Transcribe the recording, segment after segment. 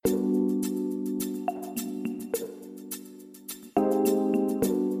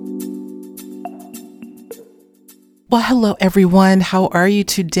Well, hello, everyone. How are you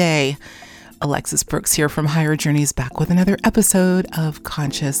today? Alexis Brooks here from Higher Journeys, back with another episode of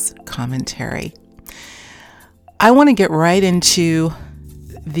Conscious Commentary. I want to get right into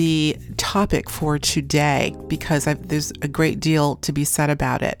the topic for today because there's a great deal to be said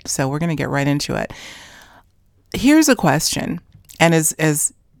about it. So we're going to get right into it. Here's a question. And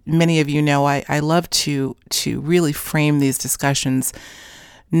as many of you know, I love to really frame these discussions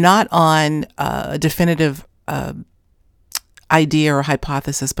not on a definitive idea or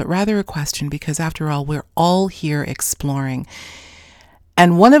hypothesis, but rather a question, because after all, we're all here exploring.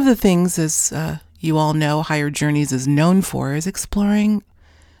 And one of the things, as you all know, Higher Journeys is known for, is exploring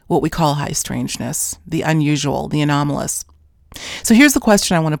what we call high strangeness, the unusual, the anomalous. So here's the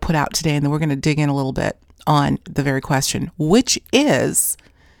question I want to put out today, and then we're going to dig in a little bit on the very question, which is,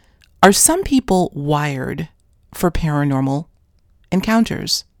 are some people wired for paranormal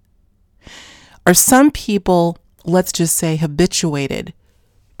encounters? Are some people, let's just say, habituated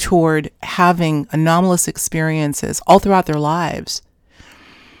toward having anomalous experiences all throughout their lives?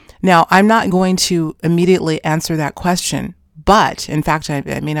 Now, I'm not going to immediately answer that question, but in fact, I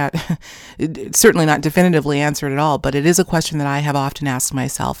may not, certainly not definitively answer it at all, but it is a question that I have often asked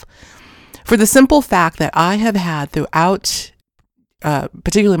myself, for the simple fact that I have had throughout,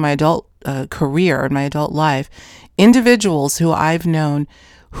 particularly my adult career and my adult life, individuals who I've known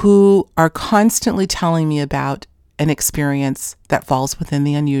who are constantly telling me about an experience that falls within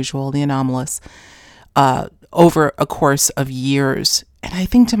the unusual, the anomalous, over a course of years. And I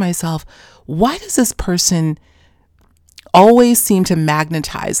think to myself, why does this person always seem to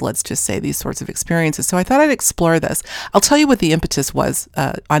magnetize, let's just say, these sorts of experiences? So I thought I'd explore this. I'll tell you what the impetus was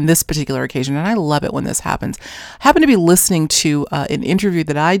on this particular occasion, and I love it when this happens. I happened to be listening to an interview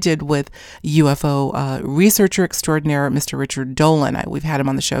that I did with UFO researcher extraordinaire, Mr. Richard Dolan. We've had him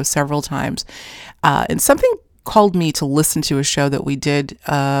on the show several times. And something called me to listen to a show that we did,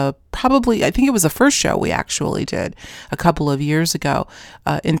 probably, I think it was the first show we actually did a couple of years ago,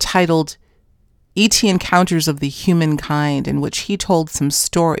 entitled E.T. Encounters of the Humankind, in which he told some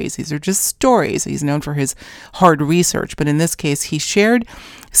stories. These are just stories. He's known for his hard research, but in this case, he shared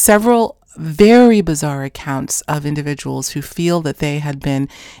several very bizarre accounts of individuals who feel that they had been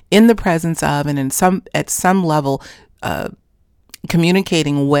in the presence of and at some level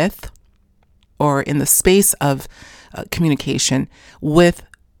communicating with, or in the space of communication with,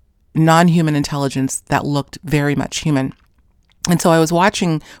 non-human intelligence that looked very much human. And so I was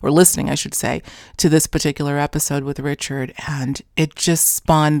watching, or listening, I should say, to this particular episode with Richard, and it just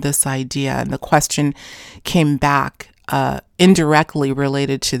spawned this idea. And the question came back indirectly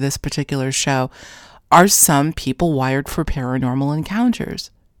related to this particular show. Are some people wired for paranormal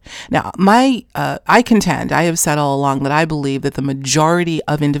encounters? Now, I contend, I have said all along that I believe that the majority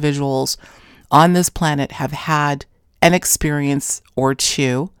of individuals on this planet have had an experience or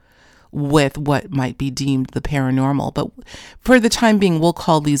two with what might be deemed the paranormal. But for the time being, we'll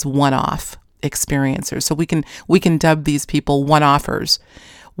call these one-off experiencers. So we can dub these people one-offers,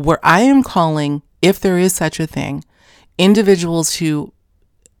 where I am calling, if there is such a thing, individuals who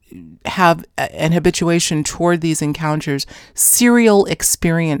have an habituation toward these encounters, serial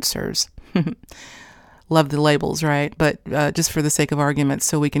experiencers. Love the labels, right? But just for the sake of argument,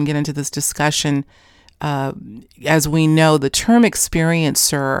 so we can get into this discussion, as we know, the term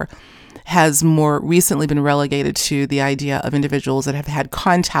experiencer has more recently been relegated to the idea of individuals that have had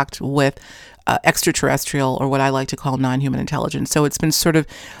contact with extraterrestrial, or what I like to call non-human intelligence. So it's been sort of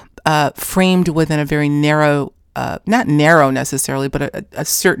framed within a very narrow, not narrow necessarily, but a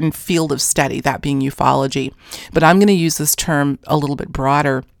certain field of study, that being ufology. But I'm going to use this term a little bit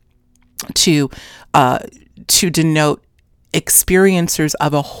broader to denote experiencers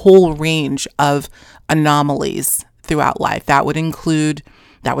of a whole range of anomalies throughout life. That would include,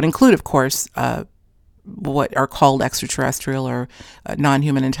 of course, what are called extraterrestrial or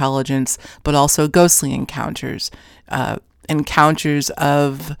non-human intelligence, but also ghostly encounters, encounters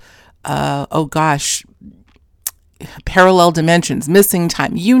of, parallel dimensions, missing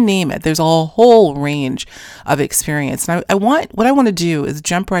time, you name it. There's a whole range of experience. And what I want to do is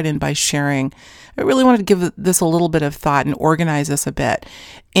jump right in by sharing. I really wanted to give this a little bit of thought and organize this a bit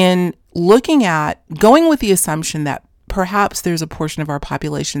in looking at, going with the assumption that perhaps there's a portion of our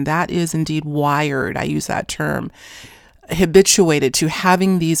population that is indeed wired, I use that term, habituated to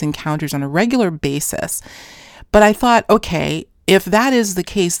having these encounters on a regular basis. But I thought, okay, if that is the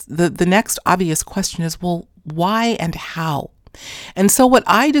case, the next obvious question is, well, why and how? And so what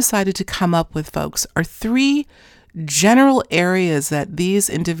I decided to come up with, folks, are three general areas that these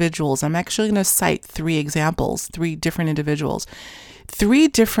individuals, I'm actually going to cite three examples, three different individuals, three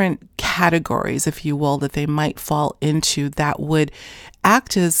different categories, if you will, that they might fall into that would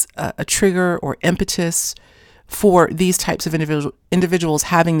act as a trigger or impetus for these types of individuals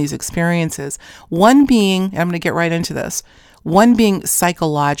having these experiences. One being, and I'm going to get right into this, one being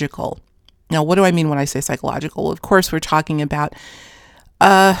psychological. Now, what do I mean when I say psychological? Of course, we're talking about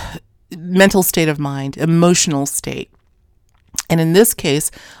mental state of mind, emotional state. And in this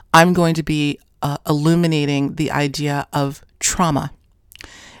case, I'm going to be illuminating the idea of trauma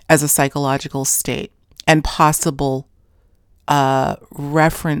as a psychological state and possible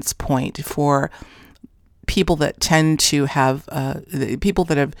reference point for people that tend to have people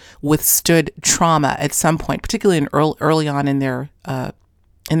that have withstood trauma at some point, particularly in early on in their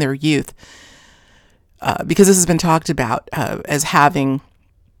youth, because this has been talked about as having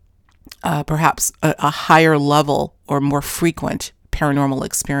perhaps a higher level or more frequent paranormal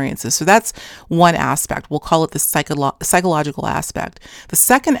experiences. So that's one aspect. We'll call it the psychological aspect. The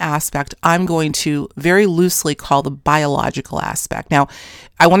second aspect I'm going to very loosely call the biological aspect. Now,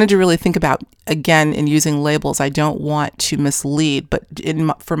 I wanted to really think about, again, in using labels, I don't want to mislead, but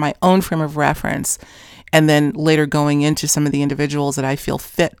for my own frame of reference, and then later going into some of the individuals that I feel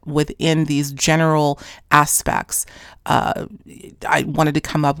fit within these general aspects. I wanted to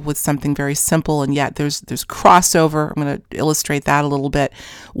come up with something very simple, and yet there's crossover. I'm going to illustrate that a little bit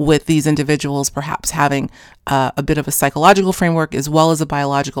with these individuals perhaps having a bit of a psychological framework as well as a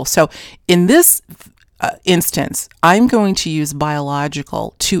biological. So in this instance, I'm going to use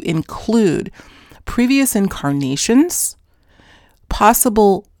biological to include previous incarnations,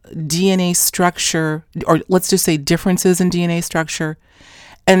 possible DNA structure, or let's just say differences in DNA structure,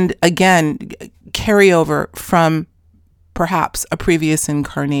 and again, carryover from perhaps a previous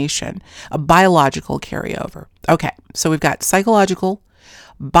incarnation, a biological carryover. Okay, so we've got psychological,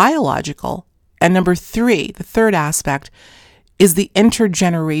 biological, and number three, the third aspect, is the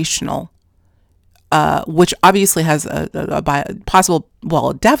intergenerational, which obviously has a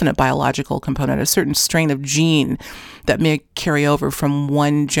definite biological component, a certain strain of gene that may carry over from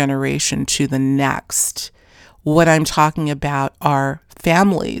one generation to the next. What I'm talking about are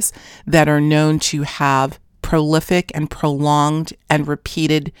families that are known to have prolific and prolonged and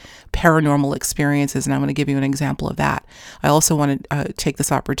repeated paranormal experiences, and I'm going to give you an example of that. I also want to take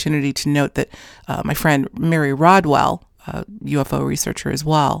this opportunity to note that my friend Mary Rodwell, UFO researcher as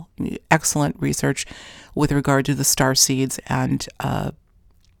well, excellent research with regard to the star seeds and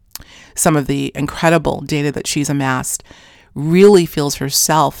some of the incredible data that she's amassed, really feels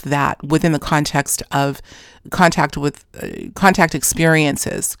herself that within the context of contact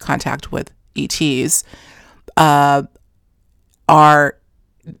experiences, contact with ETs, are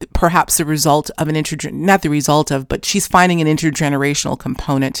perhaps the result of not the result of, but she's finding an intergenerational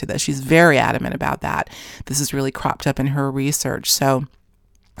component to this. She's very adamant about that. This is really cropped up in her research. So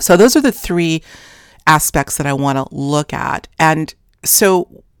those are the three aspects that I want to look at. And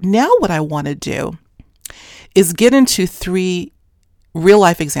so now what I want to do is get into three real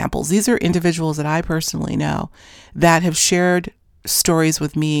life examples. These are individuals that I personally know that have shared stories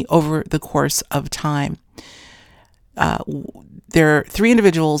with me over the course of time. There are three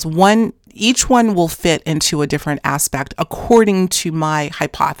individuals. Each one will fit into a different aspect according to my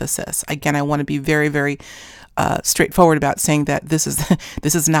hypothesis. Again, I want to be very, very straightforward about saying that this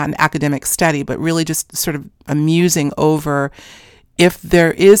is not an academic study, but really just sort of amusing over if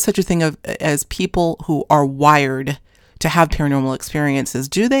there is such a thing as people who are wired to have paranormal experiences.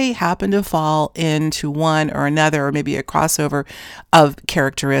 Do they happen to fall into one or another, or maybe a crossover of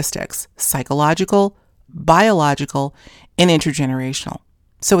characteristics, psychological, biological, and intergenerational?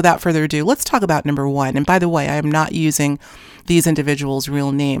 So without further ado, let's talk about number one. And by the way, I am not using these individuals'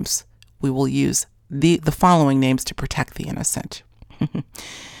 real names. We will use the following names to protect the innocent.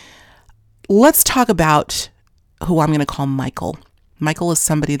 Let's talk about who I'm going to call Michael. Michael is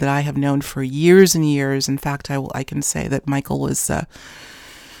somebody that I have known for years and years. In fact, I can say that Michael was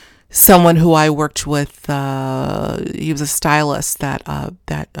someone who I worked with. He was a stylist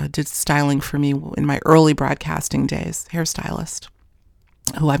that did styling for me in my early broadcasting days, hairstylist,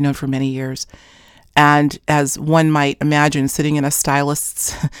 who I've known for many years. And as one might imagine, sitting in a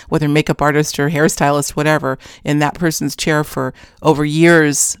stylist's, whether makeup artist or hairstylist, whatever, in that person's chair for over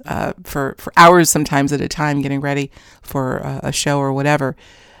years, for hours sometimes at a time, getting ready for a show or whatever,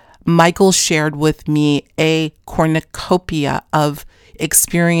 Michael shared with me a cornucopia of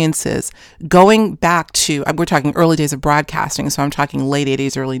experiences going back to, we're talking early days of broadcasting, so I'm talking late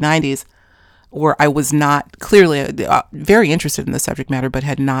 80s, early 90s, where I was not clearly very interested in the subject matter, but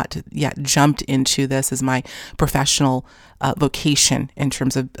had not yet jumped into this as my professional vocation in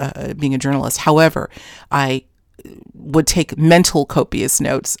terms of being a journalist. However, I would take mental copious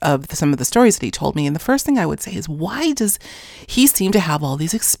notes of some of the stories that he told me. And the first thing I would say is, why does he seem to have all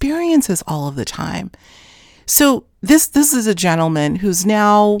these experiences all of the time? So this is a gentleman who's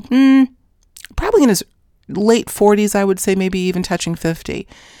now probably in his late 40s, I would say, maybe even touching 50,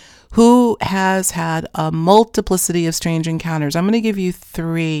 who has had a multiplicity of strange encounters. I'm going to give you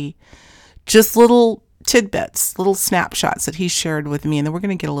 3 just little tidbits, little snapshots that he shared with me, and then we're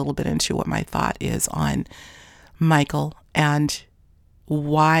going to get a little bit into what my thought is on Michael and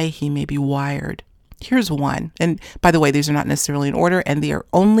why he may be wired. Here's one. And by the way, these are not necessarily in order, and they are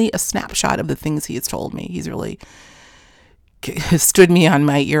only a snapshot of the things he has told me. He's really stood me on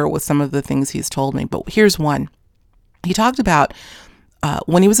my ear with some of the things he's told me. But here's one. He talked about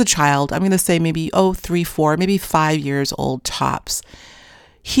when he was a child, I'm going to say maybe 3, 4, maybe 5 years old tops.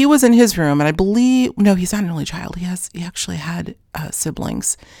 He was in his room, and I believe, no, he's not an only child. He actually had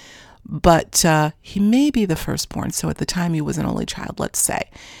siblings. But he may be the firstborn. So at the time he was an only child, let's say.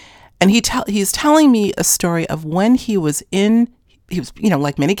 And he's telling me a story of when he was,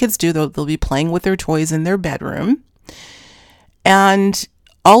 like many kids do, they'll be playing with their toys in their bedroom. And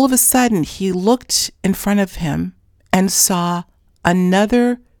all of a sudden he looked in front of him and saw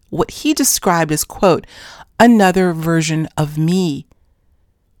another, what he described as, quote, another version of me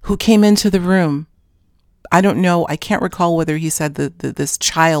who came into the room. I don't know. I can't recall whether he said that this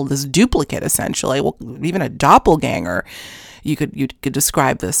child, this duplicate, essentially, well, even a doppelganger, you could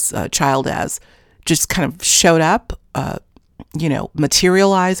describe this child as, just kind of showed up,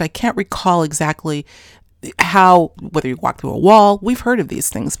 materialized. I can't recall exactly how, whether you walked through a wall. We've heard of these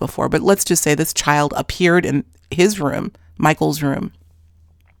things before, but let's just say this child appeared in his room, Michael's room.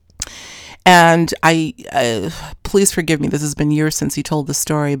 And please forgive me, this has been years since he told the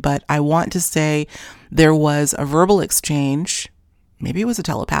story, but I want to say there was a verbal exchange. Maybe it was a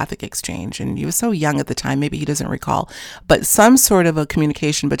telepathic exchange, and he was so young at the time, maybe he doesn't recall, but some sort of a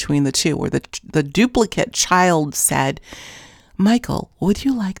communication between the two where the duplicate child said, Michael, would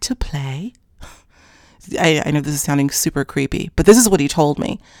you like to play? I know this is sounding super creepy, but this is what he told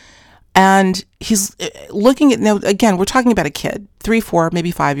me. And he's looking at, now again, we're talking about a kid, 3, 4,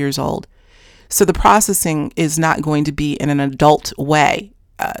 maybe 5 years old. So the processing is not going to be in an adult way.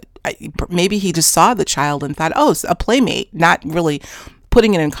 Maybe he just saw the child and thought, oh, it's a playmate, not really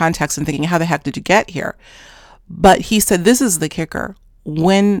putting it in context and thinking, how the heck did you get here? But he said, this is the kicker.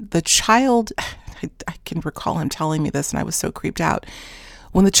 When the child, I can recall him telling me this, and I was so creeped out.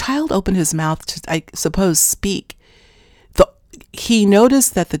 When the child opened his mouth to, I suppose, speak, he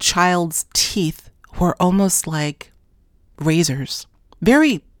noticed that the child's teeth were almost like razors,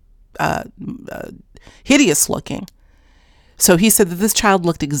 very hideous looking. So he said that this child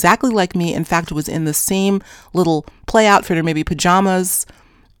looked exactly like me. In fact, it was in the same little play outfit or maybe pajamas,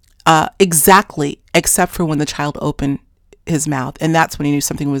 exactly, except for when the child opened his mouth. And that's when he knew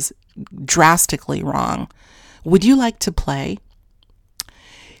something was drastically wrong. Would you like to play?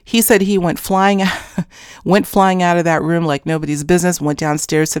 He said he went flying out of that room like nobody's business, went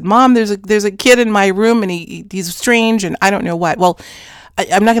downstairs, said, Mom, there's a kid in my room and he's strange and I don't know what. Well,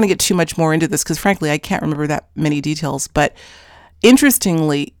 I'm not going to get too much more into this because frankly, I can't remember that many details. But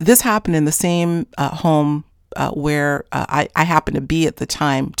interestingly, this happened in the same home where I happened to be at the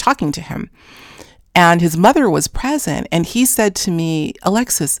time talking to him. And his mother was present. And he said to me,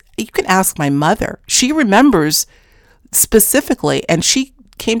 Alexis, you can ask my mother. She remembers specifically. And she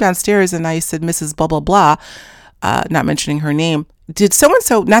came downstairs and I said, Mrs. blah, blah, blah, not mentioning her name. Did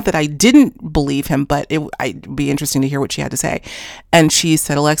so-and-so, not that I didn't believe him, but it'd be interesting to hear what she had to say. And she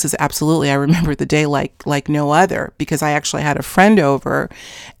said, Alexis, absolutely. I remember the day like no other, because I actually had a friend over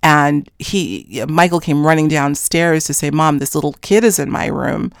and Michael came running downstairs to say, Mom, this little kid is in my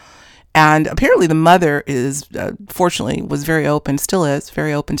room. And apparently the mother is, fortunately, was very open, still is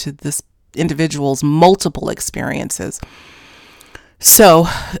very open to this individual's multiple experiences. So,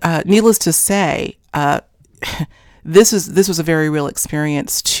 needless to say, this was a very real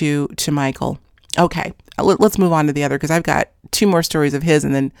experience to Michael. Okay, let's move on to the other, because I've got 2 more stories of his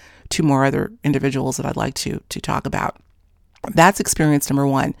and then 2 more other individuals that I'd like to talk about. That's experience number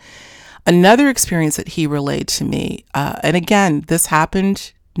 1. Another experience that he relayed to me, and again, this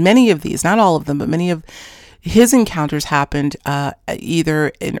happened, many of these, not all of them, but many of his encounters happened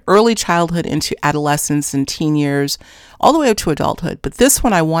either in early childhood into adolescence and teen years, all the way up to adulthood. But this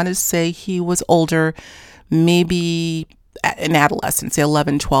one, I want to say he was older, maybe an adolescent, say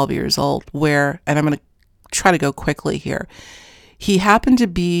 11, 12 years old, and I'm going to try to go quickly here. He happened to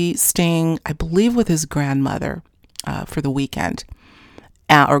be staying, I believe, with his grandmother for the weekend,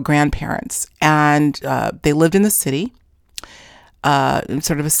 or grandparents. And they lived in the city,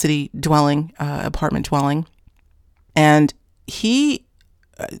 sort of a city dwelling, apartment dwelling. And he,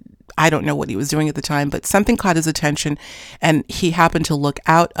 I don't know what he was doing at the time, but something caught his attention, and he happened to look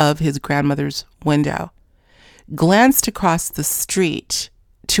out of his grandmother's window, glanced across the street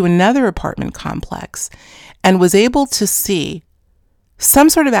to another apartment complex, and was able to see some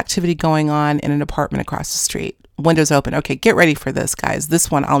sort of activity going on in an apartment across the street. Windows open. Okay, get ready for this, guys. This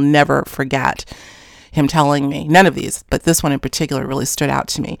one I'll never forget him telling me. None of these, but this one in particular really stood out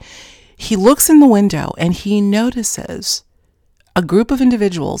to me. He looks in the window and he notices a group of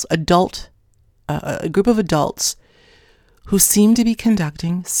individuals, a group of adults who seem to be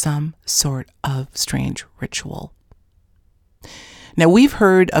conducting some sort of strange ritual. Now, we've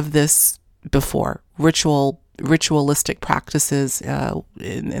heard of this before, ritualistic practices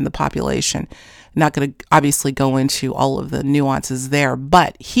in the population. Not going to obviously go into all of the nuances there,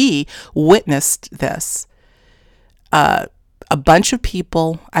 but he witnessed this. A bunch of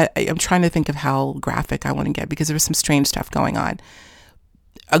people, I'm trying to think of how graphic I want to get because there was some strange stuff going on.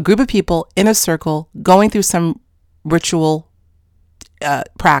 A group of people in a circle going through some ritual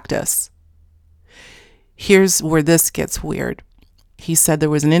practice. Here's where this gets weird. He said there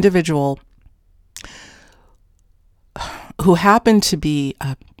was an individual who happened to be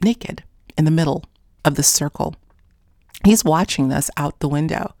naked in the middle of the circle. He's watching this out the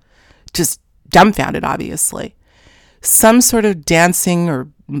window, just dumbfounded, obviously. Some sort of dancing or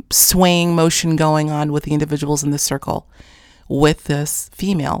swaying motion going on with the individuals in the circle, with this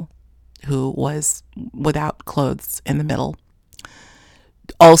female who was without clothes in the middle,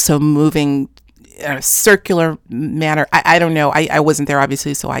 also moving in a circular manner. I don't know. I wasn't there,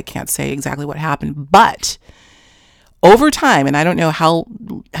 obviously, so I can't say exactly what happened. But over time, and I don't know how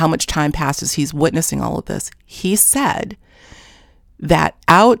much time passed as he's witnessing all of this, he said that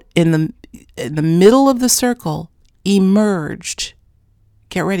out in the middle of the circle emerged,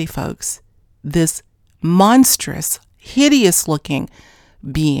 get ready, folks, this monstrous, hideous-looking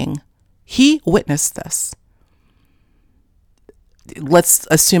being. He witnessed this. Let's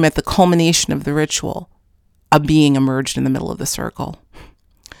assume at the culmination of the ritual, a being emerged in the middle of the circle.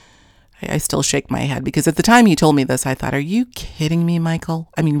 I still shake my head because at the time he told me this, I thought, are you kidding me, Michael?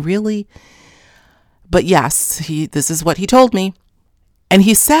 I mean, really? But yes, this is what he told me. And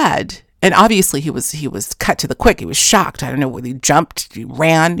he said, and obviously he was cut to the quick. He was shocked. I don't know whether he jumped, he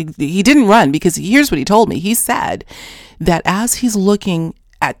ran. He didn't run because here's what he told me. He said that as he's looking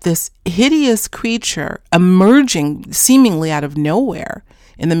at this hideous creature emerging seemingly out of nowhere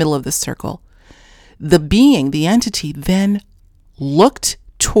in the middle of the circle, the being, the entity, then looked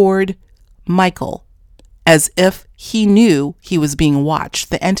toward Michael as if he knew he was being watched.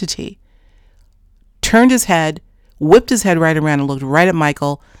 The entity turned his head, whipped his head right around and looked right at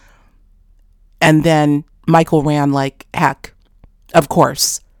Michael. And then Michael ran like heck, of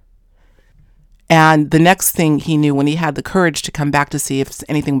course. And the next thing he knew, when he had the courage to come back to see if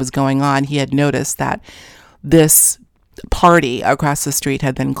anything was going on, he had noticed that this party across the street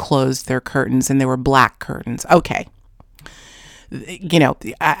had then closed their curtains, and they were black curtains. Okay. You know,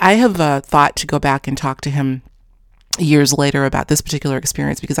 I have thought to go back and talk to him years later about this particular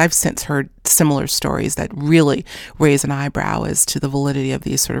experience because I've since heard similar stories that really raise an eyebrow as to the validity of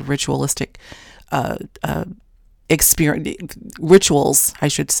these sort of ritualistic rituals, I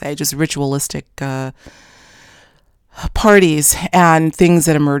should say, just ritualistic parties and things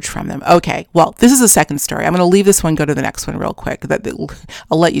that emerge from them. Okay, well, this is the second story. I'm going to leave this one, go to the next one real quick.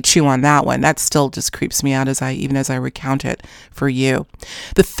 I'll let you chew on that one. That still just creeps me out as I recount it for you.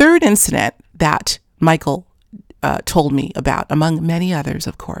 The third incident that Michael told me about, among many others,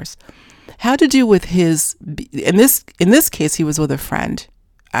 of course, had to do with his. In this case, he was with a friend.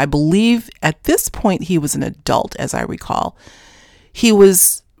 I believe at this point he was an adult, as I recall. He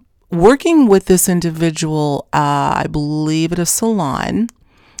was working with this individual, I believe at a salon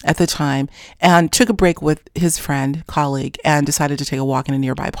at the time, and took a break with his friend, colleague, and decided to take a walk in a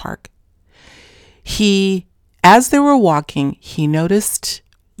nearby park. As they were walking, he noticed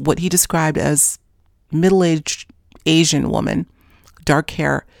what he described as middle-aged Asian woman, dark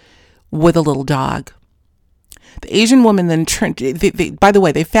hair, with a little dog. The Asian woman then turned, by the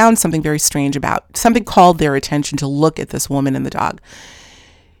way, they found something very strange something called their attention to look at this woman and the dog.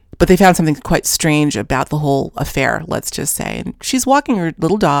 But they found something quite strange about the whole affair, let's just say. And she's walking her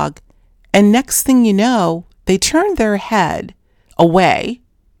little dog, and next thing you know, they turn their head away,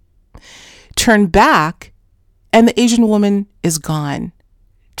 turn back, and the Asian woman is gone.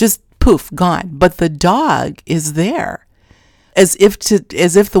 Just poof, gone. But the dog is there as if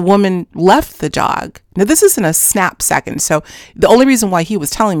the woman left the dog. Now, this isn't a snap second. So the only reason why he was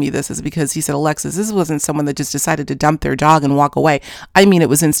telling me this is because he said, Alexis, this wasn't someone that just decided to dump their dog and walk away. I mean, it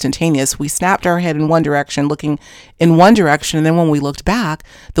was instantaneous. We snapped our head in one direction, looking in one direction. And then when we looked back,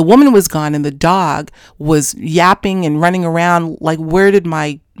 the woman was gone and the dog was yapping and running around like, where did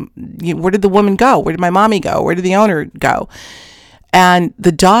the woman go? Where did my mommy go? Where did the owner go? And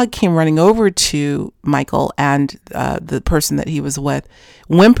the dog came running over to Michael and the person that he was with,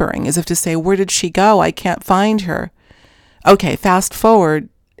 whimpering as if to say, where did she go? I can't find her. Okay, fast forward.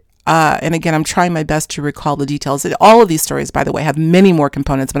 And again, I'm trying my best to recall the details. All of these stories, by the way, have many more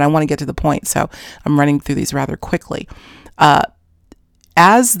components, but I want to get to the point. So I'm running through these rather quickly.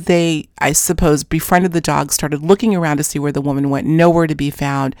 As they, I suppose, befriended the dog, started looking around to see where the woman went, nowhere to be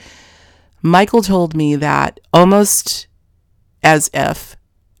found. Michael told me that almost as if,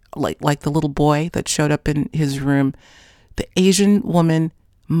 like the little boy that showed up in his room, the Asian woman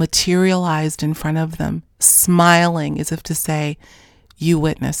materialized in front of them, smiling as if to say, you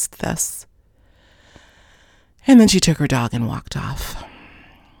witnessed this. And then she took her dog and walked off.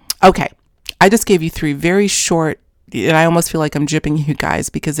 Okay, I just gave you 3 very short, and I almost feel like I'm gypping you guys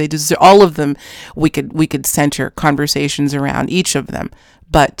because they deserve, all of them, we could center conversations around each of them.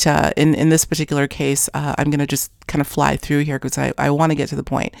 But in this particular case, I'm going to just kind of fly through here because I want to get to the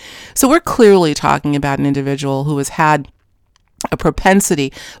point. So we're clearly talking about an individual who has had a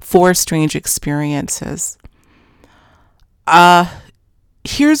propensity for strange experiences.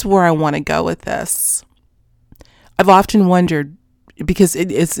 Here's where I want to go with this. I've often wondered, because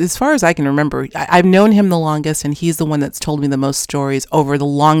as far as I can remember, I've known him the longest, and he's the one that's told me the most stories over the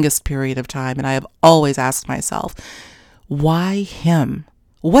longest period of time. And I have always asked myself, why him?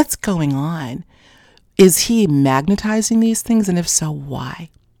 What's going on? Is he magnetizing these things? And if so, why?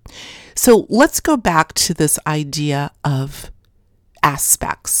 So let's go back to this idea of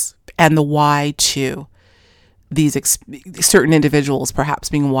aspects and the why to these certain individuals perhaps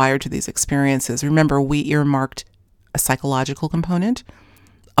being wired to these experiences. Remember, we earmarked a psychological component,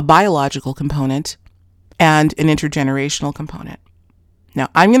 a biological component, and an intergenerational component. Now,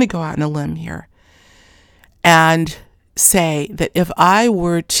 I'm going to go out on a limb here and say that if I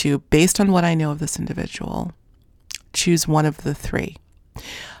were to, based on what I know of this individual, choose one of the 3,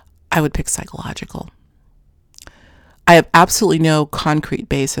 I would pick psychological. I have absolutely no concrete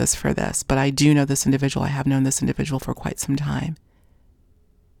basis for this, but I do know this individual. I have known this individual for quite some time.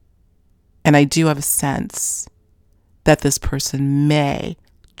 And I do have a sense that this person may,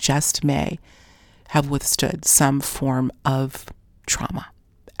 just may, have withstood some form of trauma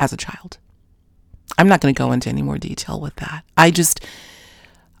as a child. I'm not going to go into any more detail with that. I just,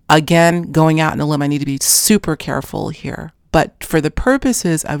 again, going out on a limb, I need to be super careful here. But for the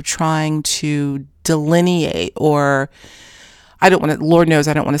purposes of trying to delineate, or I don't want to, Lord knows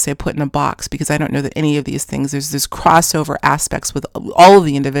I don't want to say put in a box, because I don't know that any of these things, there's this crossover aspects with all of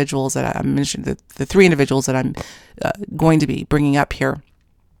the individuals that I mentioned, the 3 individuals that I'm going to be bringing up here.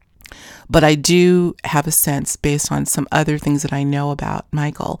 But I do have a sense, based on some other things that I know about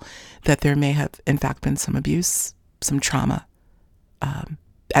Michael, that there may have, in fact, been some abuse, some trauma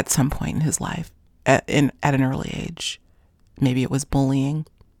at some point in his life, at an early age. Maybe it was bullying,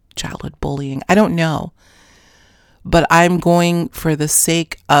 childhood bullying. I don't know. But I'm going, for the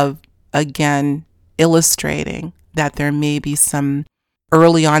sake of, again, illustrating that there may be some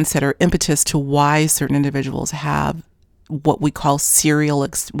early onset or impetus to why certain individuals have what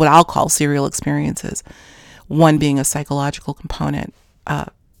I'll call serial experiences, one being a psychological component.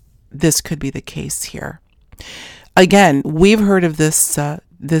 This could be the case here. Again, we've heard of this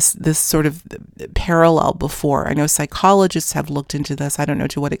this sort of parallel before. I know psychologists have looked into this. I don't know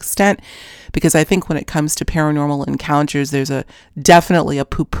to what extent, because I think when it comes to paranormal encounters, there's definitely a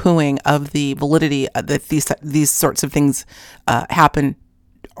poo-pooing of the validity that these sorts of things happen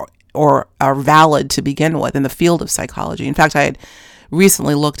or are valid to begin with in the field of psychology. In fact, I had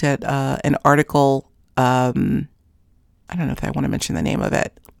recently looked at an article. I don't know if I want to mention the name of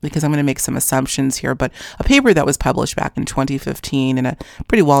it, because I'm going to make some assumptions here, but a paper that was published back in 2015 in a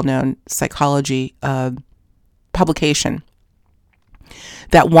pretty well-known psychology publication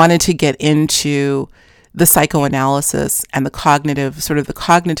that wanted to get into the psychoanalysis and the cognitive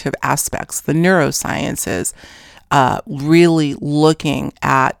aspects, the neurosciences, really looking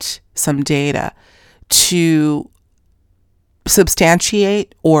at some data to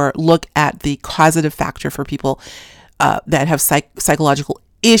substantiate or look at the causative factor for people that have psychological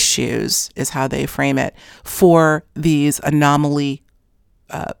issues, is how they frame it, for these anomaly,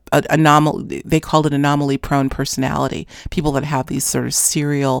 they called it anomaly prone personality, people that have these sort of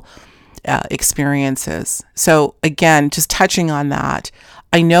serial experiences. So again, just touching on that,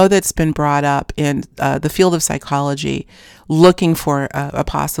 I know that's been brought up in the field of psychology, looking for a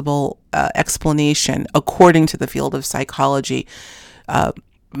possible explanation according to the field of psychology,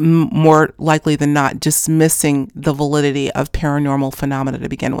 more likely than not dismissing the validity of paranormal phenomena to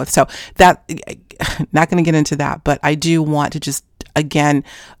begin with. So that, not going to get into that, but I do want to just again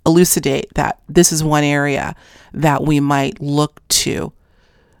elucidate that this is one area that we might look to.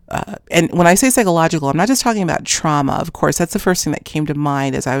 And when I say psychological, I'm not just talking about trauma. Of course, that's the first thing that came to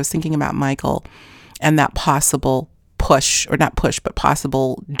mind as I was thinking about Michael and that possible push, or not push, but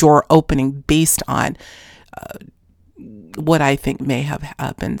possible door opening based on what I think may have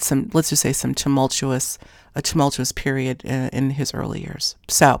been some, let's just say, a tumultuous period in his early years.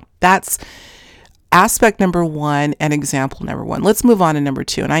 So that's aspect number one and example number one. Let's move on to number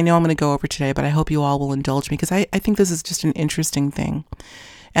two. And I know I'm going to go over today, but I hope you all will indulge me because I think this is just an interesting thing.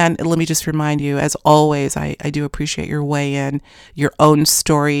 And let me just remind you, as always, I do appreciate your weigh in, your own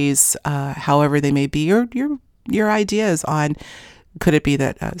stories, however they may be, your ideas on, could it be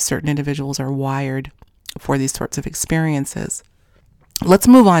that certain individuals are wired for these sorts of experiences. Let's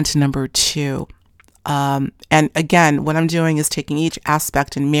move on to number two. And again, what I'm doing is taking each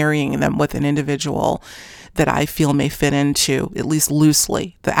aspect and marrying them with an individual that I feel may fit into, at least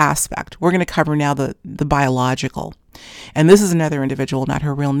loosely, the aspect. We're going to cover now the biological. And this is another individual, not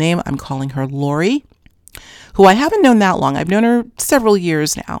her real name. I'm calling her Lori, who I haven't known that long. I've known her several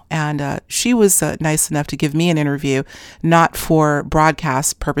years now. And she was nice enough to give me an interview, not for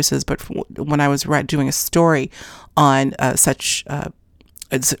broadcast purposes, but when I was doing a story on such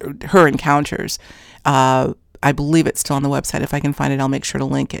her encounters. I believe it's still on the website. If I can find it, I'll make sure to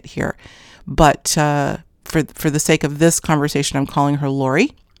link it here. But for the sake of this conversation, I'm calling her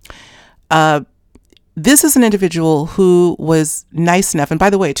Lori. This is an individual who was nice enough, and by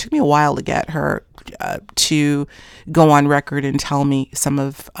the way, it took me a while to get her to go on record and tell me some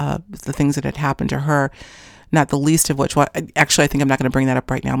of the things that had happened to her, not the least of which, actually, I think I'm not going to bring that up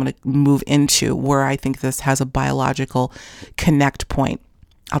right now. I'm going to move into where I think this has a biological connect point.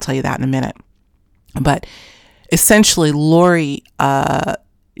 I'll tell you that in a minute. But essentially, Lori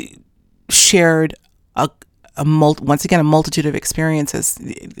shared a multitude of experiences,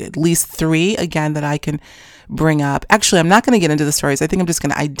 at least three, again, that I can bring up. Actually, I'm not going to get into the stories. I think I'm just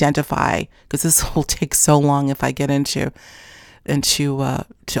going to identify, because this will take so long if I get into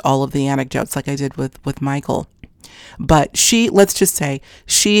to all of the anecdotes like I did with Michael. But let's just say,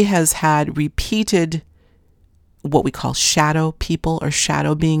 she has had repeated what we call shadow people or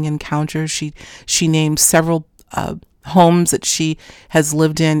shadow being encounters. She named several homes that she has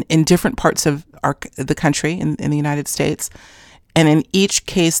lived in different parts of the country in the United States. And in each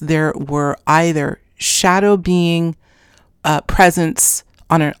case, there were either shadow being presence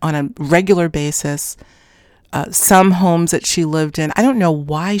on a regular basis. Some homes that she lived in, I don't know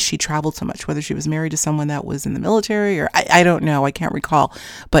why she traveled so much, whether she was married to someone that was in the military or I don't know, I can't recall.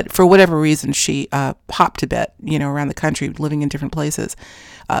 But for whatever reason, she hopped a bit, around the country, living in different places.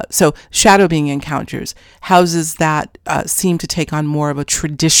 So shadow being encounters, houses that seem to take on more of a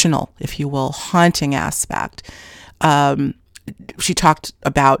traditional, if you will, haunting aspect. She talked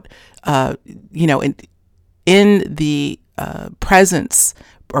about, in the presence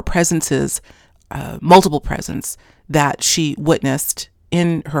or presences, multiple presence that she witnessed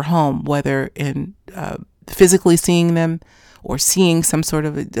in her home, whether in physically seeing them or seeing some sort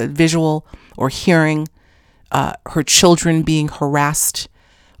of a visual or hearing her children being harassed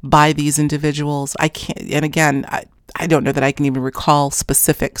by these individuals. I can't, and again, I don't know that I can even recall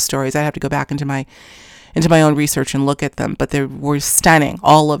specific stories. I'd have to go back into my own research and look at them, but they were stunning,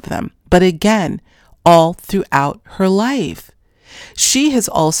 all of them. But again, all throughout her life. She has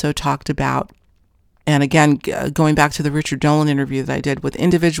also talked about, and again, going back to the Richard Dolan interview that I did with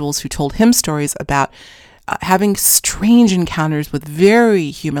individuals who told him stories about having strange encounters with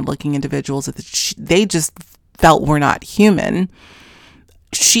very human-looking individuals that they just felt were not human.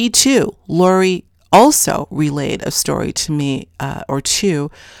 She too, Lori, also relayed a story to me or two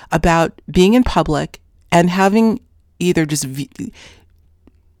about being in public and having either just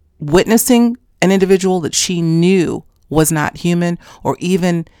witnessing an individual that she knew was not human, or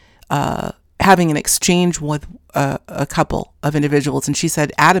even having an exchange with a couple of individuals. And she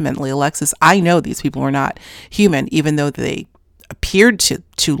said adamantly, Alexis, I know these people were not human, even though they appeared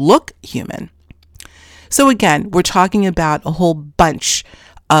to look human. So again, we're talking about a whole bunch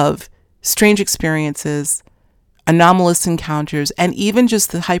of strange experiences, anomalous encounters, and even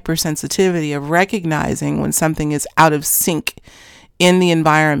just the hypersensitivity of recognizing when something is out of sync in the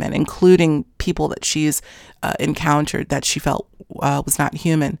environment, including people that she's encountered that she felt was not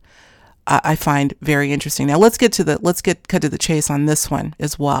human. I find very interesting. Now let's cut to the chase on this one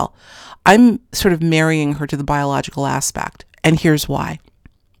as well. I'm sort of marrying her to the biological aspect, and here's why.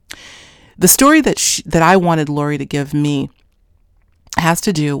 The story that I wanted Lori to give me has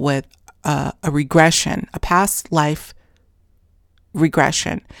to do with a regression, a past life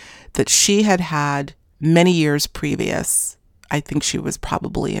regression that she had many years previous. I think she was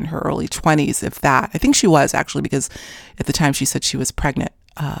probably in her early 20s, if that. I think she was, actually, because at the time she said she was pregnant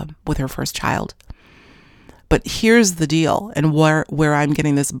with her first child. But here's the deal, and where I'm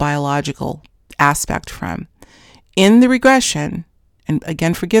getting this biological aspect from. In the regression, and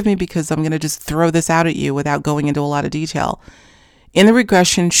again, forgive me because I'm going to just throw this out at you without going into a lot of detail. In the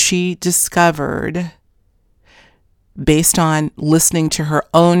regression, she discovered, based on listening to her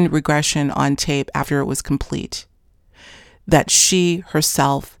own regression on tape after it was complete, that she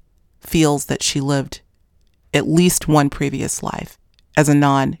herself feels that she lived at least one previous life as a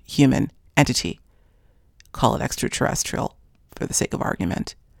non-human entity. Call it extraterrestrial for the sake of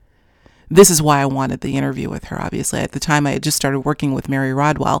argument. This is why I wanted the interview with her, obviously. At the time, I had just started working with Mary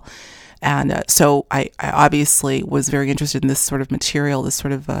Rodwell. And so I obviously was very interested in this sort of material, this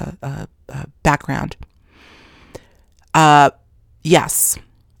sort of background. Yes,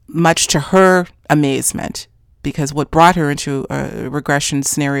 much to her amazement, because what brought her into a regression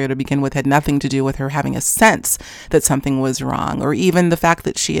scenario to begin with had nothing to do with her having a sense that something was wrong, or even the fact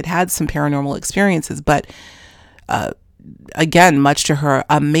that she had some paranormal experiences. But again, much to her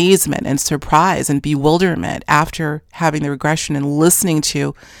amazement and surprise and bewilderment after having the regression and listening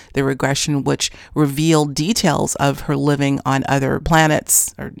to the regression, which revealed details of her living on other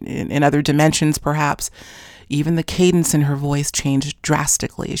planets or in other dimensions, perhaps. Even the cadence in her voice changed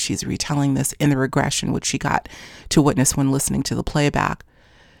drastically as she's retelling this in the regression, which she got to witness when listening to the playback.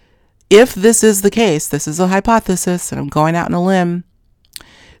 If this is the case, this is a hypothesis, and I'm going out on a limb,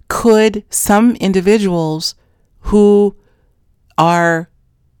 could some individuals who are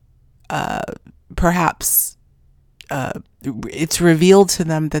perhaps it's revealed to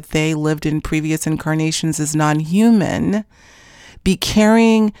them that they lived in previous incarnations as non-human be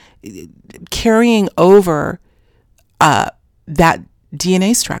carrying over that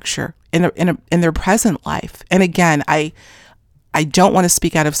DNA structure in their present life? And again, I don't want to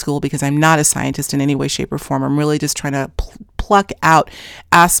speak out of school because I'm not a scientist in any way, shape, or form. I'm really just trying to pluck out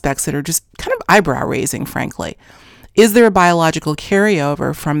aspects that are just kind of eyebrow raising, frankly. Is there a biological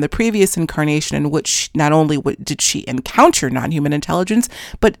carryover from the previous incarnation in which not only did she encounter non-human intelligence,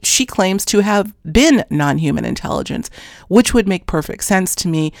 but she claims to have been non-human intelligence, which would make perfect sense to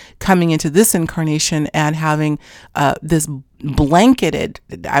me coming into this incarnation and having this blanketed,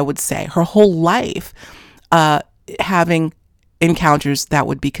 I would say, her whole life, having encounters that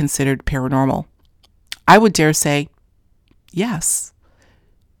would be considered paranormal. I would dare say yes,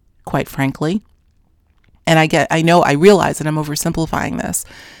 quite frankly. And I realize that I'm oversimplifying this,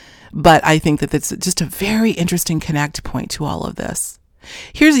 but I think that that's just a very interesting connect point to all of this.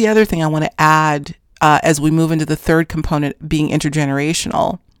 Here's the other thing I want to add as we move into the third component, being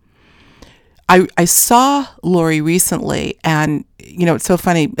intergenerational. I saw Lori recently, and it's so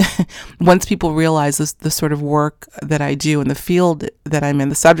funny. Once people realize the sort of work that I do in the field that I'm in,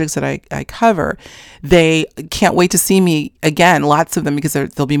 the subjects that I cover, they can't wait to see me again, lots of them, because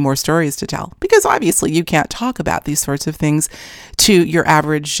there'll be more stories to tell. Because obviously you can't talk about these sorts of things to your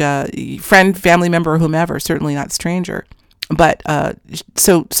average friend, family member, or whomever, certainly not stranger. But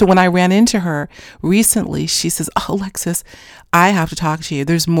so when I ran into her recently, she says, "Oh, Alexis, I have to talk to you.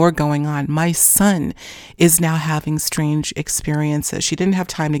 There's more going on. My son is now having strange experiences." She didn't have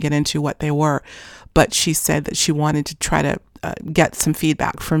time to get into what they were, but she said that she wanted to try to get some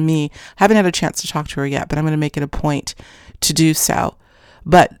feedback from me. I haven't had a chance to talk to her yet, but I'm going to make it a point to do so.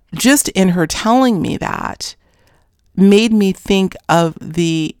 But just in her telling me that made me think of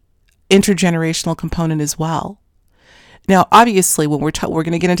the intergenerational component as well. Now, obviously, when we're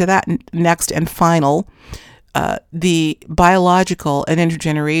going to get into that next and final, the biological and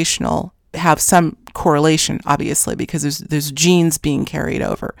intergenerational have some correlation, obviously, because there's genes being carried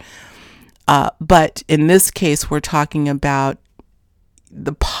over. But in this case, we're talking about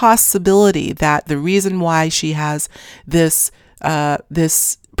the possibility that the reason why she has this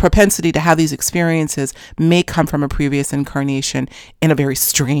propensity to have these experiences may come from a previous incarnation in a very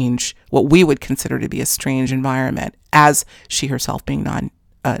strange, what we would consider to be a strange environment, as she herself being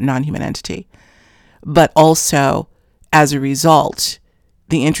non-human entity. But also, as a result,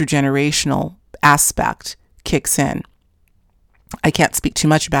 the intergenerational aspect kicks in. I can't speak too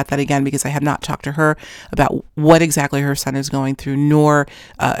much about that again because I have not talked to her about what exactly her son is going through, nor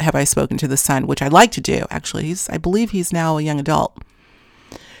have I spoken to the son, which I'd like to do, actually. I believe he's now a young adult.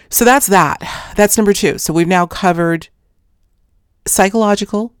 So that's that. That's number 2. So we've now covered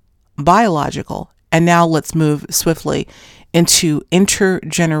psychological, biological, and now let's move swiftly into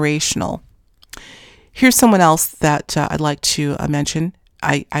intergenerational. Here's someone else that I'd like to mention.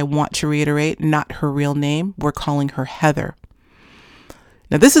 I want to reiterate, not her real name. We're calling her Heather.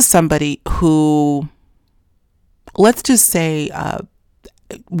 Now, this is somebody who, let's just say,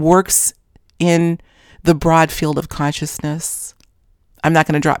 works in the broad field of consciousness. I'm not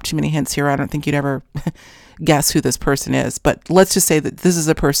going to drop too many hints here. I don't think you'd ever guess who this person is. But let's just say that this is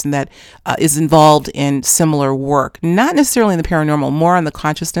a person that is involved in similar work, not necessarily in the paranormal, more on the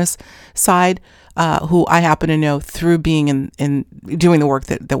consciousness side, who I happen to know through being in doing the work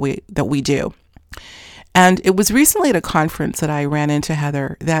that we do. And it was recently at a conference that I ran into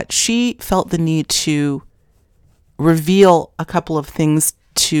Heather that she felt the need to reveal a couple of things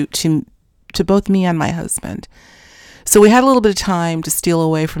to both me and my husband. So we had a little bit of time to steal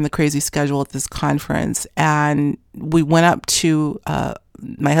away from the crazy schedule at this conference, and we went up to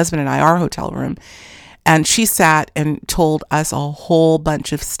my husband and I, our hotel room, and she sat and told us a whole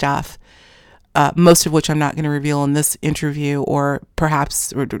bunch of stuff, most of which I'm not going to reveal in this interview, or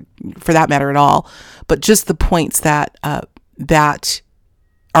perhaps, or for that matter at all, but just the points that that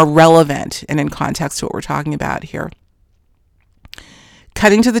are relevant and in context to what we're talking about here.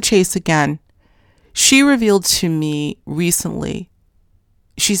 Cutting to the chase again, she revealed to me recently,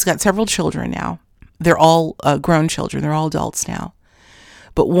 she's got several children now. They're all grown children. They're all adults now.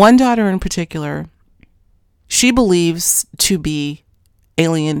 But one daughter in particular, she believes to be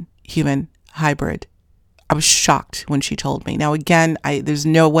alien human hybrid. I was shocked when she told me. Now, again, there's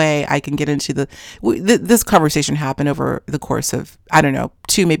no way I can get into this conversation happened over the course of,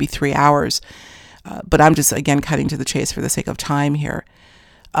 2, maybe 3 hours. But I'm just, again, cutting to the chase for the sake of time here.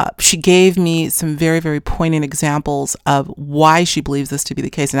 She gave me some very, very poignant examples of why she believes this to be the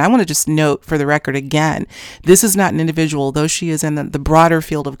case. And I want to just note for the record again, this is not an individual, though she is in the broader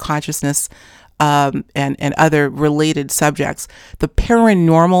field of consciousness and other related subjects. The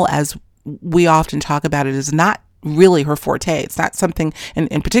paranormal, as we often talk about it, is not really her forte. It's not something, and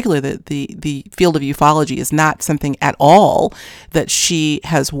in particular, the field of ufology is not something at all that she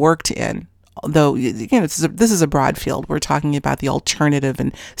has worked in. Though, this is a broad field. We're talking about the alternative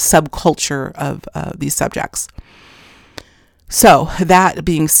and subculture of these subjects. So that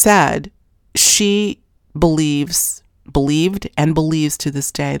being said, she believed and believes to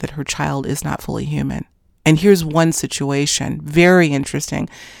this day that her child is not fully human. And here's one situation, very interesting,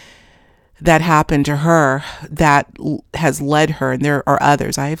 that happened to her that has led her, and there are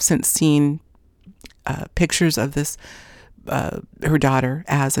others. I have since seen pictures of this, her daughter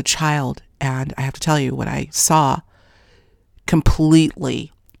as a child. And I have to tell you, what I saw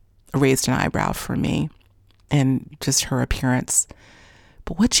completely raised an eyebrow for me, and just her appearance.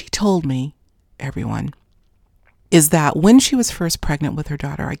 But what she told me, everyone, is that when she was first pregnant with her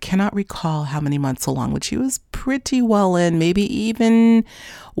daughter, I cannot recall how many months along, but she was pretty well in, maybe even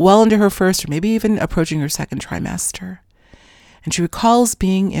well into her first, or maybe even approaching her second trimester. And she recalls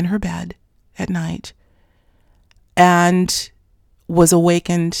being in her bed at night and was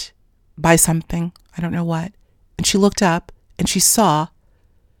awakened by something, I don't know what. And she looked up and she saw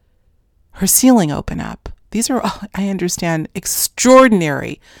her ceiling open up. These are, I understand,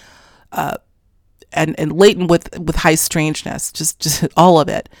 extraordinary and latent with high strangeness, just all of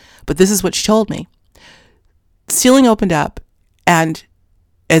it. But this is what she told me. The ceiling opened up, and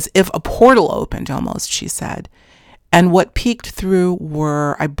as if a portal opened almost, she said. And what peeked through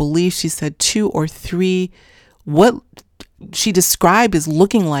were, I believe she said, 2 or 3, what she described as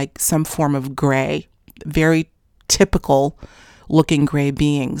looking like some form of gray, very typical looking gray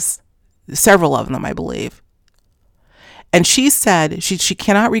beings, several of them, I believe. And she said she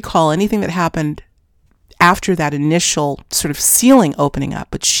cannot recall anything that happened after that initial sort of ceiling opening up,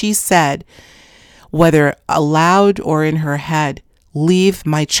 but she said, whether aloud or in her head, "Leave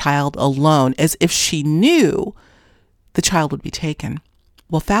my child alone," as if she knew the child would be taken.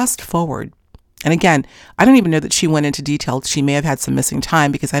 Well, fast forward. And again, I don't even know that she went into detail. She may have had some missing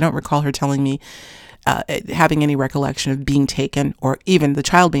time, because I don't recall her telling me having any recollection of being taken or even the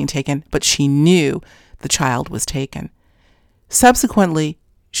child being taken, but she knew the child was taken. Subsequently,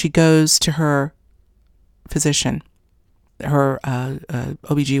 she goes to her physician, her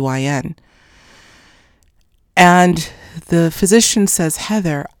OBGYN, and the physician says,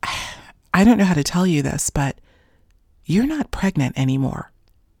 "Heather, I don't know how to tell you this, but you're not pregnant anymore.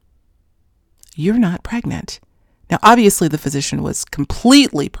 You're not pregnant." Now, obviously, the physician was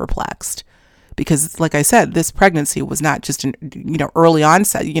completely perplexed, because, like I said, this pregnancy was not just an, early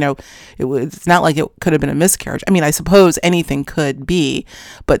onset. It's not like it could have been a miscarriage. I mean, I suppose anything could be,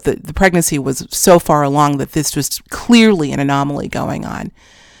 but the pregnancy was so far along that this was clearly an anomaly going on.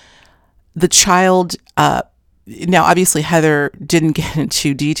 The child, now obviously Heather didn't get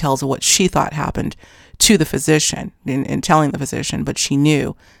into details of what she thought happened to the physician in telling the physician, but she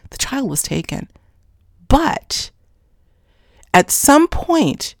knew the child was taken. But at some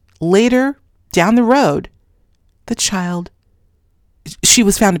point later down the road, she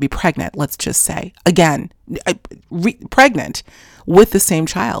was found to be pregnant, let's just say. Again, pregnant with the same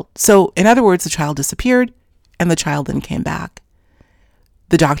child. So in other words, the child disappeared and the child then came back.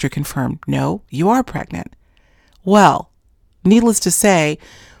 The doctor confirmed, no, you are pregnant. Well, needless to say,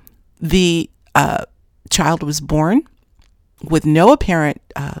 the child was born with no apparent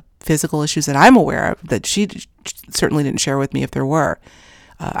physical issues that I'm aware of, that she certainly didn't share with me if there were.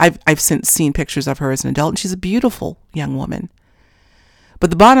 I've since seen pictures of her as an adult, and she's a beautiful young woman. But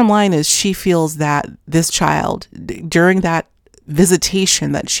the bottom line is she feels that this child, during that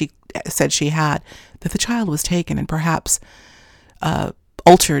visitation that she said she had, that the child was taken and perhaps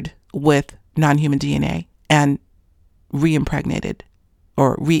altered with non-human DNA and re-impregnated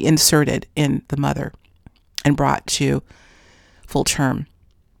or reinserted in the mother and brought to full term.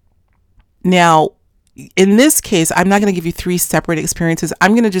 Now, in this case, I'm not going to give you three separate experiences.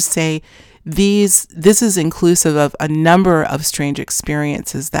 I'm going to just say this is inclusive of a number of strange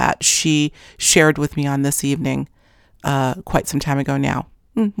experiences that she shared with me on this evening quite some time ago now,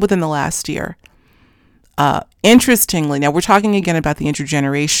 within the last year. Interestingly, now we're talking again about the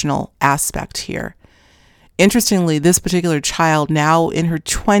intergenerational aspect here. Interestingly, this particular child, now in her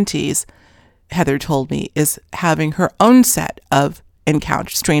 20s, Heather told me, is having her own set of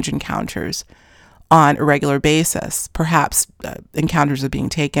strange encounters on a regular basis, perhaps encounters of being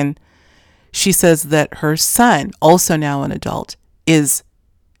taken. She says that her son, also now an adult, is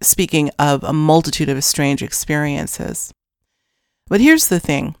speaking of a multitude of strange experiences. But here's the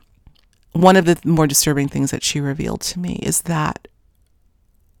thing. One of the more disturbing things that she revealed to me is that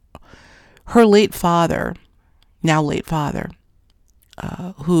her late father,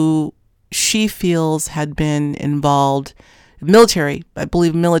 who she feels had been involved, military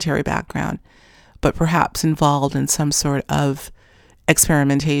background, but perhaps involved in some sort of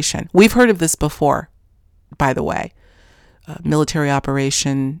experimentation. We've heard of this before, by the way. Military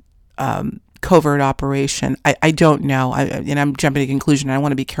operation, covert operation. I don't know. And I'm jumping to conclusion. I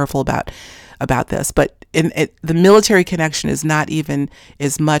want to be careful about this. But the military connection is not even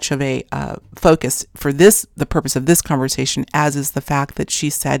as much of a focus for the purpose of this conversation, as is the fact that she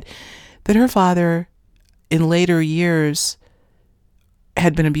said that her father, in later years,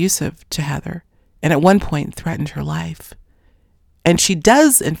 had been abusive to Heather, and at one point threatened her life. And she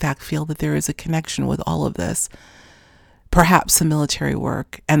does, in fact, feel that there is a connection with all of this, perhaps the military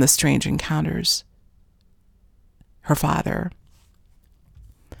work and the strange encounters. Her father.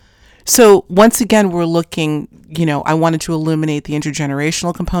 So once again, we're looking, I wanted to illuminate the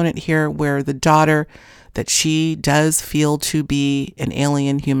intergenerational component here, where the daughter, that she does feel to be an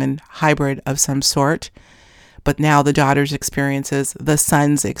alien human hybrid of some sort. But now the daughter's experiences, the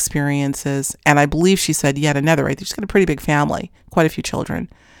son's experiences, and I believe she said yet another, right? She's got a pretty big family, quite a few children.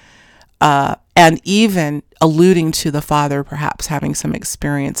 And even alluding to the father perhaps having some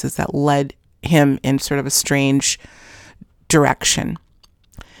experiences that led him in sort of a strange direction.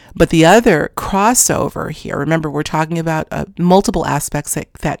 But the other crossover here, remember, we're talking about multiple aspects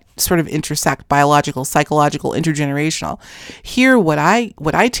that sort of intersect: biological, psychological, intergenerational. Here, what I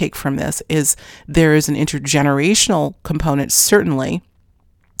take from this is there is an intergenerational component, certainly,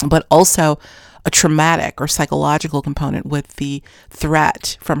 but also a traumatic or psychological component with the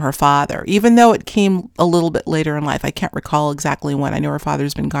threat from her father, even though it came a little bit later in life. I can't recall exactly when. I know her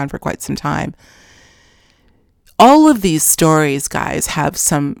father's been gone for quite some time. All of these stories, guys, have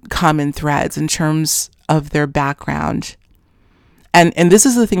some common threads in terms of their background. And this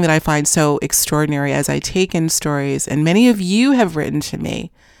is the thing that I find so extraordinary as I take in stories, and many of you have written to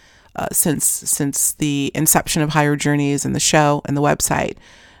me since the inception of Higher Journeys and the show and the website.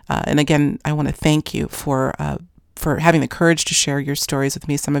 And again, I want to thank you for having the courage to share your stories with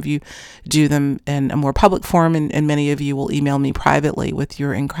me. Some of you do them in a more public form, and many of you will email me privately with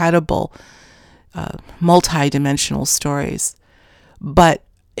your incredible multi-dimensional stories. But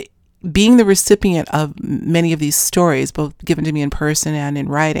being the recipient of many of these stories, both given to me in person and in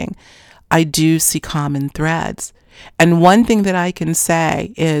writing, I do see common threads. And one thing that I can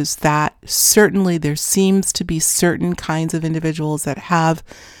say is that certainly there seems to be certain kinds of individuals that have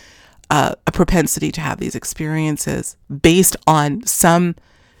a propensity to have these experiences based on some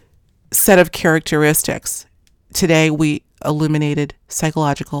set of characteristics. Today we illuminated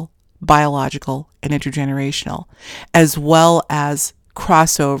psychological, biological, and intergenerational, as well as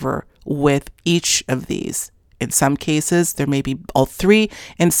crossover with each of these. In some cases, there may be all three.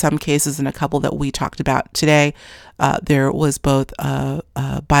 In some cases, in a couple that we talked about today, there was both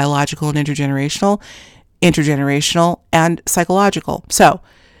biological and intergenerational, and psychological. So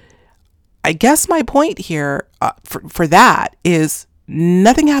I guess my point here for that is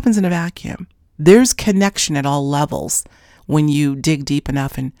nothing happens in a vacuum. There's connection at all levels when you dig deep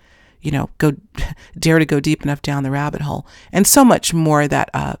enough and, dare to go deep enough down the rabbit hole, and so much more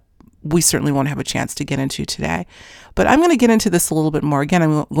that we certainly won't have a chance to get into today. But I'm going to get into this a little bit more. Again,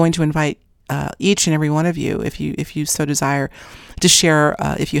 I'm going to invite each and every one of you, if you so desire, to share,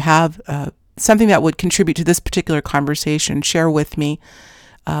 if you have something that would contribute to this particular conversation, share with me,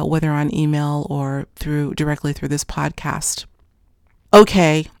 whether on email or directly through this podcast.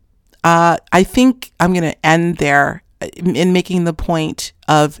 Okay, I think I'm going to end there in making the point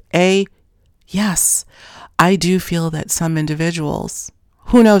of yes, I do feel that some individuals,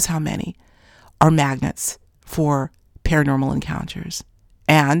 who knows how many, are magnets for paranormal encounters.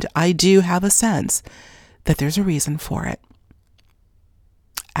 And I do have a sense that there's a reason for it.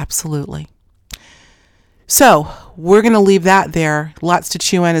 Absolutely. So we're going to leave that there. Lots to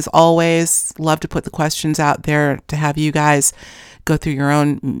chew in as always. Love to put the questions out there to have you guys go through your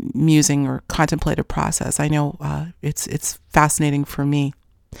own musing or contemplative process. I know it's fascinating for me.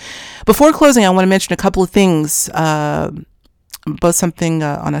 Before closing, I want to mention a couple of things, both something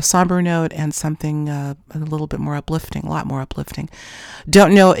on a somber note and something a little bit more uplifting, a lot more uplifting.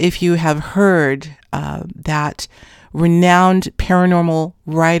 Don't know if you have heard that renowned paranormal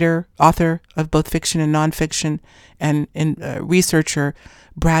writer, author of both fiction and nonfiction, and researcher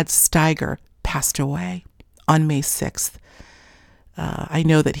Brad Steiger passed away on May 6th. I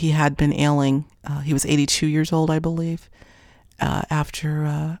know that he had been ailing. He was 82 years old, I believe, after,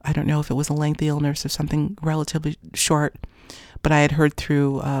 I don't know if it was a lengthy illness or something relatively short, but I had heard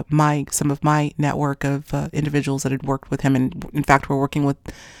through some of my network of individuals that had worked with him, and in fact were working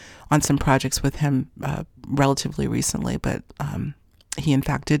on some projects with him relatively recently, but he in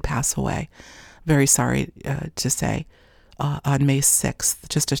fact did pass away. Very sorry to say, on May 6th,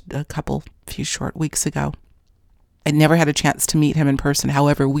 just a few short weeks ago. I never had a chance to meet him in person.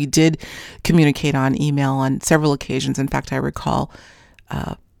 However, we did communicate on email on several occasions. In fact, I recall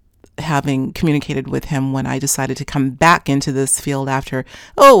having communicated with him when I decided to come back into this field after,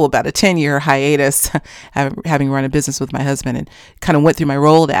 about a 10-year hiatus, having run a business with my husband, and kind of went through my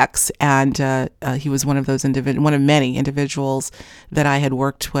Rolodex. And he was one of those one of many individuals that I had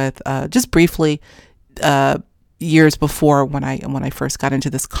worked with just briefly years before when I first got into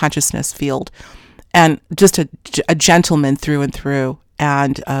this consciousness field. And just a gentleman through and through,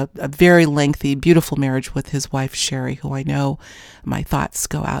 and a very lengthy, beautiful marriage with his wife, Sherry, who I know my thoughts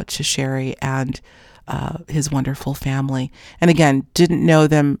go out to Sherry and his wonderful family. And again, didn't know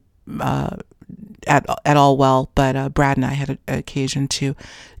them at all well, but Brad and I had an occasion to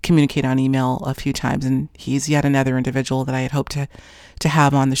communicate on email a few times, and he's yet another individual that I had hoped to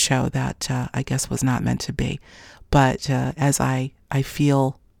have on the show that I guess was not meant to be. But as I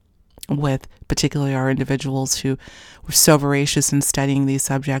feel with particularly our individuals who were so voracious in studying these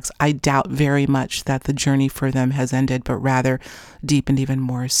subjects, I doubt very much that the journey for them has ended, but rather deepened even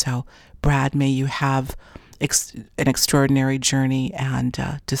more so. Brad, may you have an extraordinary journey and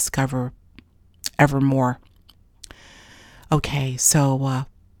discover ever more. Okay, so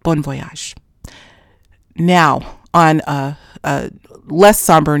bon voyage. Now, on a less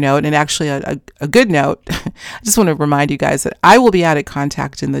somber note, and actually a good note, I just want to remind you guys that I will be out at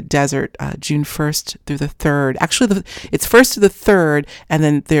Contact in the Desert June 1st through the 3rd. Actually, it's 1st to the 3rd, and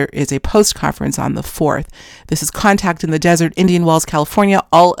then there is a post-conference on the 4th. This is Contact in the Desert, Indian Wells, California.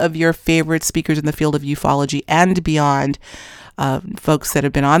 All of your favorite speakers in the field of ufology and beyond. Folks that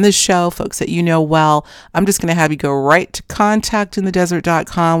have been on this show, folks that you know well. I'm just going to have you go right to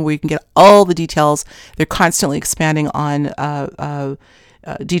contactinthedesert.com where you can get all the details. They're constantly expanding on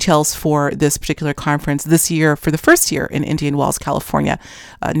details for this particular conference this year, for the first year in Indian Wells, California,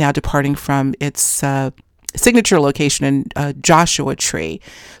 now departing from its signature location in Joshua Tree.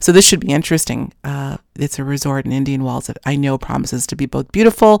 So this should be interesting. It's a resort in Indian Wells that I know promises to be both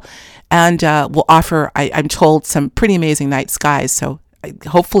beautiful and will offer, I'm told, some pretty amazing night skies. So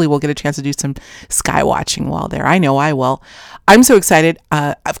hopefully we'll get a chance to do some sky watching while there. I know I will. I'm so excited.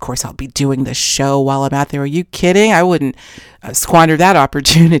 Of course, I'll be doing the show while I'm out there. Are you kidding? I wouldn't squander that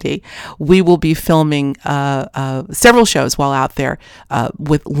opportunity. We will be filming several shows while out there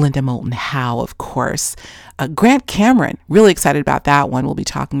with Linda Moulton Howe, of course. Grant Cameron, really excited about that one. We'll be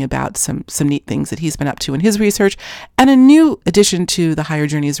talking about some neat things that he's been up to in his research. And a new addition to the Higher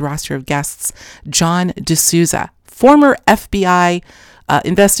Journeys roster of guests, John D'Souza, former FBI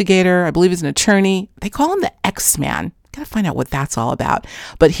investigator. I believe he's an attorney. They call him the X-Man. Got to find out what that's all about.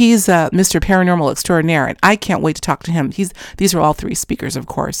 But he's Mr. Paranormal Extraordinaire, and I can't wait to talk to him. These are all three speakers, of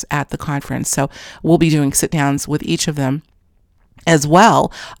course, at the conference. So we'll be doing sit-downs with each of them. As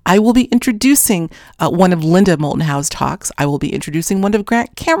well, I will be introducing one of Linda Moulton Howe's talks. I will be introducing one of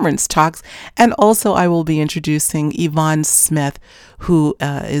Grant Cameron's talks. And also I will be introducing Yvonne Smith, who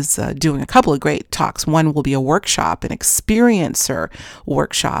is doing a couple of great talks. One will be a workshop, an experiencer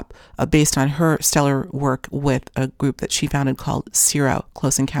workshop based on her stellar work with a group that she founded called CERO,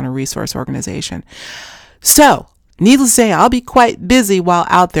 Close Encounter Resource Organization. So, needless to say, I'll be quite busy while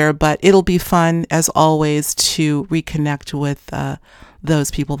out there, but it'll be fun, as always, to reconnect with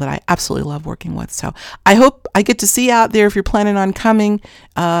those people that I absolutely love working with. So I hope I get to see you out there if you're planning on coming,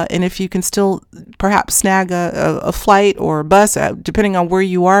 and if you can still perhaps snag a flight or a bus, depending on where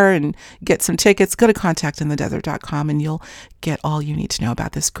you are, and get some tickets, go to contactinthedesert.com and you'll get all you need to know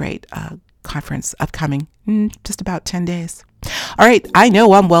about this great conference upcoming in just about 10 days. All right, I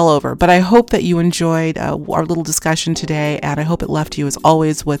know I'm well over, but I hope that you enjoyed our little discussion today, and I hope it left you, as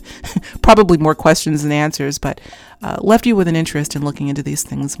always, with probably more questions than answers, but left you with an interest in looking into these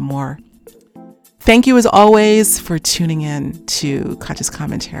things more. Thank you, as always, for tuning in to Conscious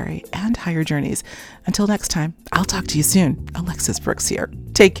Commentary and Higher Journeys. Until next time, I'll talk to you soon. Alexis Brooks here.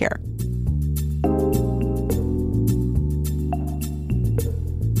 Take care.